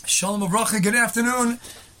Shalom Avracha, good afternoon.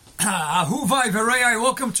 Ahuvai Verei,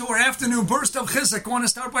 welcome to our afternoon burst of chizuk. I want to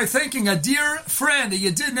start by thanking a dear friend, a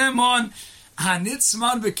Yedid Neman,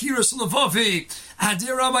 Hanitzman Bekiris Levavi,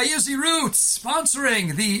 dear Rabbi Izzy Roots,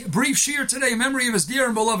 sponsoring the brief shir today in memory of his dear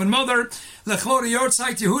and beloved mother, Lechvod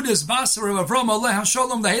Yortzeit Yehudas Basar of Avram Aleh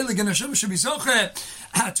HaShalom, the Heilig and Hashem should be zoche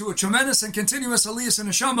to a tremendous and continuous aliyah and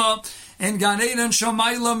neshama in Gan Eden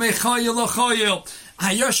Shamayla Mechayil Achayil.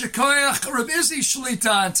 Hayashikoyach Reb Izzy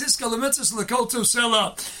Shlita and Tiska Lemitzis Lekoto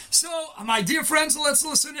Sela. So, my dear friends, let's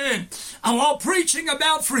listen in. And while preaching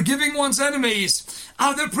about forgiving one's enemies,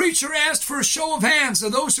 the preacher asked for a show of hands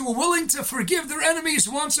of those who were willing to forgive their enemies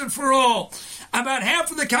once and for all. About half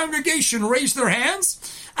of the congregation raised their hands,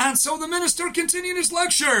 and so the minister continued his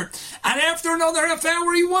lecture. And after another half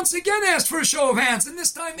hour, he once again asked for a show of hands, and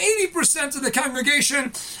this time 80% of the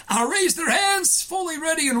congregation raised their hands, fully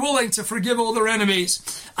ready and willing to forgive all their enemies.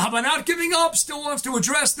 But not giving up, still wants to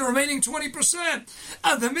address the remaining 20%.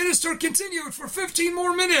 And the minister continued for 15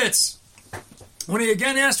 more minutes. When he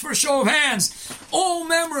again asked for a show of hands, all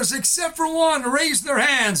members except for one raised their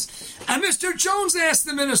hands. And Mr. Jones asked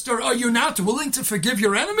the minister, "Are you not willing to forgive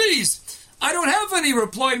your enemies?" "I don't have any,"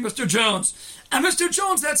 replied Mr. Jones. And Mr.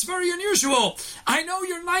 Jones, that's very unusual. "I know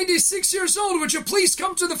you're 96 years old. Would you please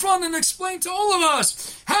come to the front and explain to all of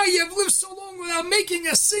us how you have lived so long without making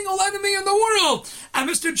a single enemy in the world?" And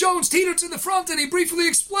Mr. Jones teetered to the front and he briefly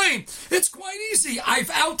explained, "It's quite easy. I've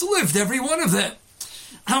outlived every one of them."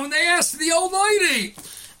 And when they asked the old lady,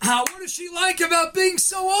 what is she like about being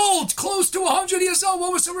so old, close to 100 years old?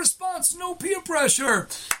 What was her response? "No peer pressure."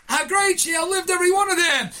 How great, she outlived every one of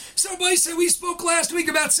them. So everybody said, we spoke last week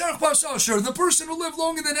about Sarach Bas Asher, the person who lived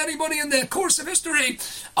longer than anybody in the course of history,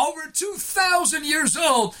 over 2,000 years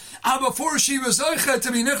old, before she was Zoche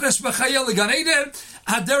to be Nichnas B'chayel Gan Eden,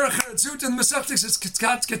 Derech Eretzut in the Mesechtes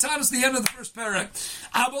Ketanis, the end of the first parak.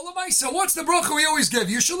 So what's the bracha we always give?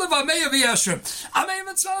 You should live Amei V'Yeshem. Amei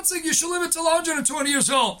V'Tzatzig, you should live until 120 years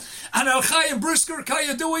old. And Al-Chayim Brisker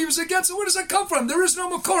Kaya do he was against. So where does that come from? There is no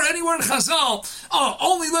Makor anywhere in Chazal.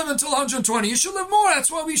 Only live until 120. You should live more. That's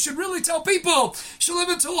why we should really tell people. You should live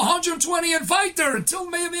until 120 and fight there, until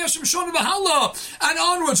Mei V'Yeshem Shona B'Hala, and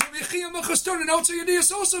onwards. Rabbi Yechia Mechastur and Otzer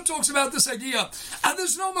Yedias also talks about this idea. And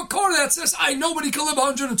there's no Makor that says, nobody can live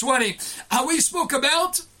 120. We spoke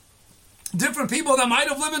about different people that might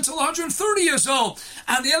have lived until 130 years old.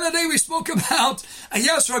 And the other day we spoke about, Rabbi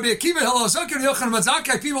Akiva, Zakir, Yochanan,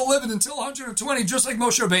 Zakkai, people living until 120, just like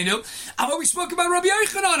Moshe Rabbeinu. And we spoke about Rabbi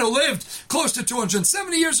Yochanan, who lived close to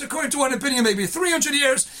 270 years, according to one opinion, maybe 300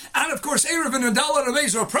 years. And of course, Erev and Nadal and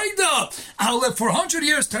Abezer Preda, lived for 100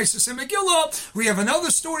 years, Taisus and Megillah. We have another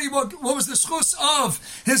story, what was the schus of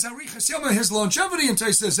his Arichas Yoma, his longevity in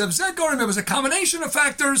Taisus of Zegorim. It was a combination of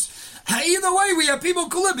factors. Either way, we have people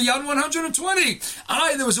who live beyond 120.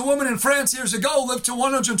 There was a woman in France years ago, lived to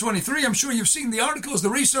 123. I'm sure you've seen the articles, the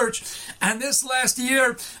research. And this last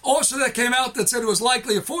year, also that came out that said it was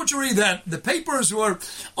likely a forgery, that the papers were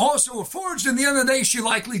also forged. And the other day, she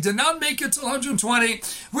likely did not make it to 120.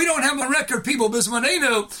 We don't have on record people,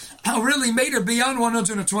 Bismanenu, really made it beyond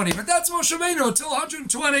 120. But that's Moshe Rabbeinu, until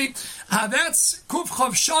 120. That's Kuf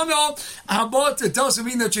Chav Shana. But it doesn't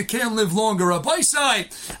mean that you can't live longer. Rabbi Sai,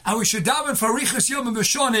 we should daven for Arichas Yom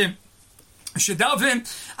B'Shonim. We should daven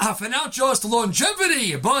for not just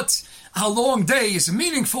longevity, but long days,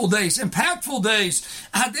 meaningful days, impactful days,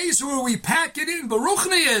 days where we pack it in,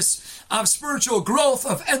 Baruchnius, of spiritual growth,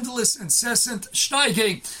 of endless, incessant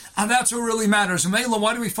steiging. And that's what really matters. Mela,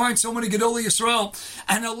 why do we find so many Gedolei Yisrael?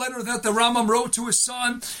 And a letter that the Rambam wrote to his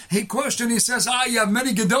son, he questioned, he says, you have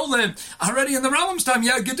many Gedolim. Already in the Rambam's time,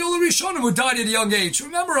 you had Gedolei Rishonim who died at a young age.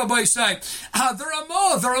 Remember, Rabbi say, the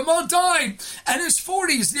Ramah died in his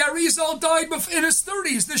 40s. The Arizal died in his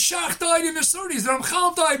 30s. The Shach died in his 30s. The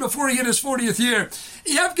Ramchal died before he hit his 40th year.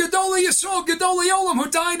 You have Gedolei Yisrael, Gedolei Olam, who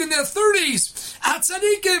died in their 30s.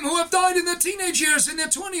 Tzadikim, who have died in their teenage years, in their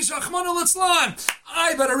 20s. Rachmana litzlan.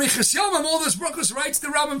 But Arichas Yomim, all this brachos writes the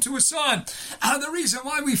Rambam to his son. And the reason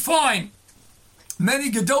why we find many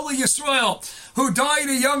Gedolei Yisrael who died at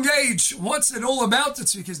a young age, what's it all about?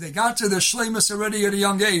 It's because they got to their shleimus already at a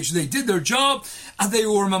young age. They did their job, and they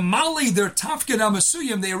were mamali, their tafkid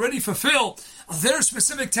amasuyim, they already fulfilled their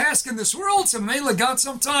specific task in this world. So Mela, God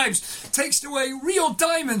sometimes takes away real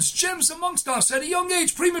diamonds, gems amongst us at a young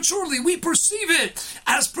age prematurely. We perceive it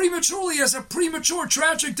as prematurely, as a premature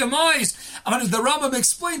tragic demise. As the Rambam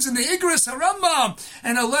explains in the Igros HaRambam,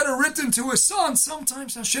 in a letter written to his son,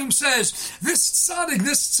 sometimes Hashem says, this tzaddik,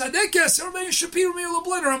 this tzaddikes, Rabbeinu Shapir Mir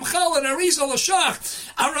Lublin, Ramchal and Arizal Ashach,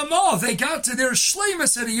 Aramah, they got to their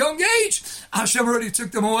shleimus at a young age. Hashem already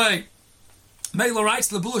took them away. Mela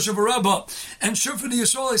writes Lebulish of a Rabba, and Shufan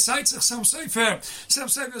Yisrael cites some Sefer. Some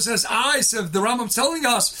Sefer says, the Rambam's telling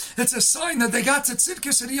us it's a sign that they got to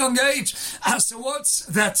tzidkis at a young age. So what's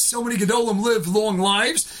that? So many Gedolim live long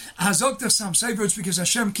lives. Hazokta some Sefer, it's because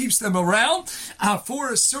Hashem keeps them around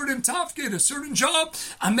for a certain tafkid, a certain job,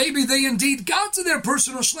 and maybe they indeed got to their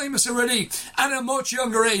personal shleimus already at a much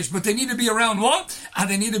younger age, but they need to be around what? And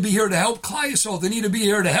they need to be here to help Klal Yisrael. They need to be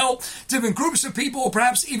here to help different groups of people, or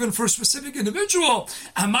perhaps even for specific individuals.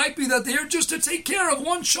 It might be that they're just to take care of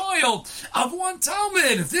one child, of one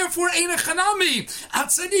Talmud. Therefore, Eina Chanami, at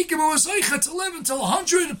Tzadikim, who was to live until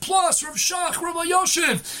 100 plus, Rav Shach, Rabbi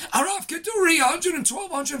Yoshev, Arav Keduri,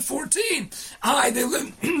 112, 114. They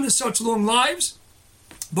live such long lives.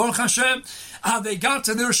 Baruch Hashem, they got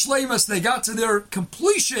to their shleimus, they got to their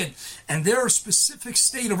completion, and their specific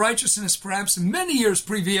state of righteousness, perhaps many years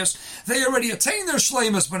previous, they already attained their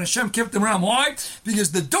shleimus, but Hashem kept them around. Why?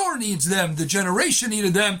 Because the door needs them, the generation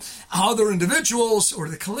needed them, other individuals, or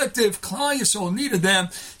the collective, Klal Yisrael needed them,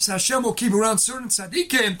 so Hashem will keep around certain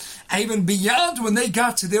tzaddikim, even beyond when they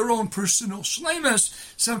got to their own personal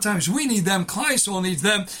shleimus. Sometimes we need them, Klal Yisrael needs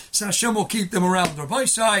them, so Hashem will keep them around. Rabbi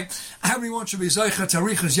Sai, everyone should be Zaycha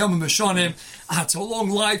Tarichas Yamim Meshanim. It's a long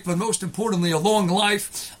life, but most importantly, a long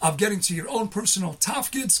life of getting to your own personal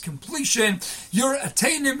tafkids, completion, your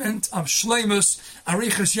attainment of shleimus,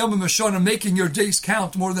 arichas yamim meshanim, making your days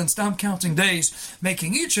count more than stop counting days,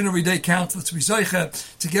 making each and every day count. Let's be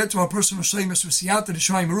zeicha to get to our personal shleimus, v'siyata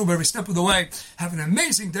d'shayim merub every step of the way. Have an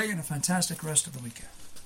amazing day and a fantastic rest of the weekend.